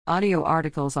Audio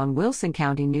articles on Wilson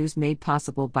County News made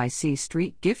possible by C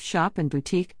Street Gift Shop and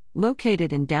Boutique,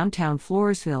 located in downtown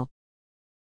Floresville.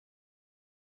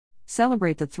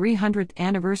 Celebrate the 300th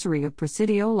anniversary of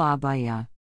Presidio La Bahia.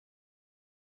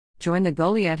 Join the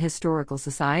Goliad Historical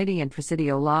Society and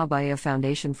Presidio La Bahia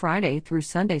Foundation Friday through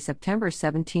Sunday, September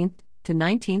 17th to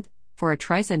 19th, for a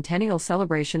tricentennial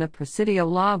celebration of Presidio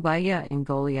La Bahia in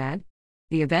Goliad.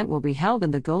 The event will be held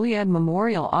in the Goliad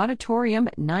Memorial Auditorium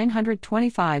at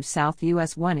 925 South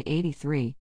US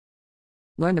 183.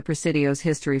 Learn the Presidio's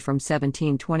history from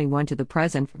 1721 to the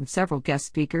present from several guest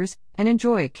speakers, and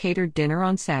enjoy a catered dinner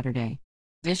on Saturday.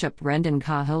 Bishop Brendan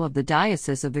Cahill of the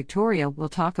Diocese of Victoria will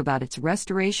talk about its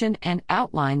restoration and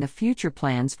outline the future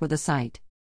plans for the site.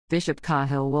 Bishop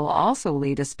Cahill will also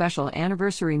lead a special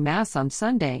anniversary Mass on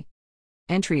Sunday.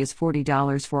 Entry is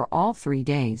 $40 for all 3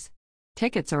 days.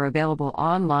 Tickets are available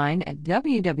online at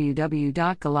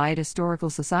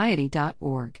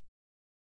www.goliadhistoricalsociety.org.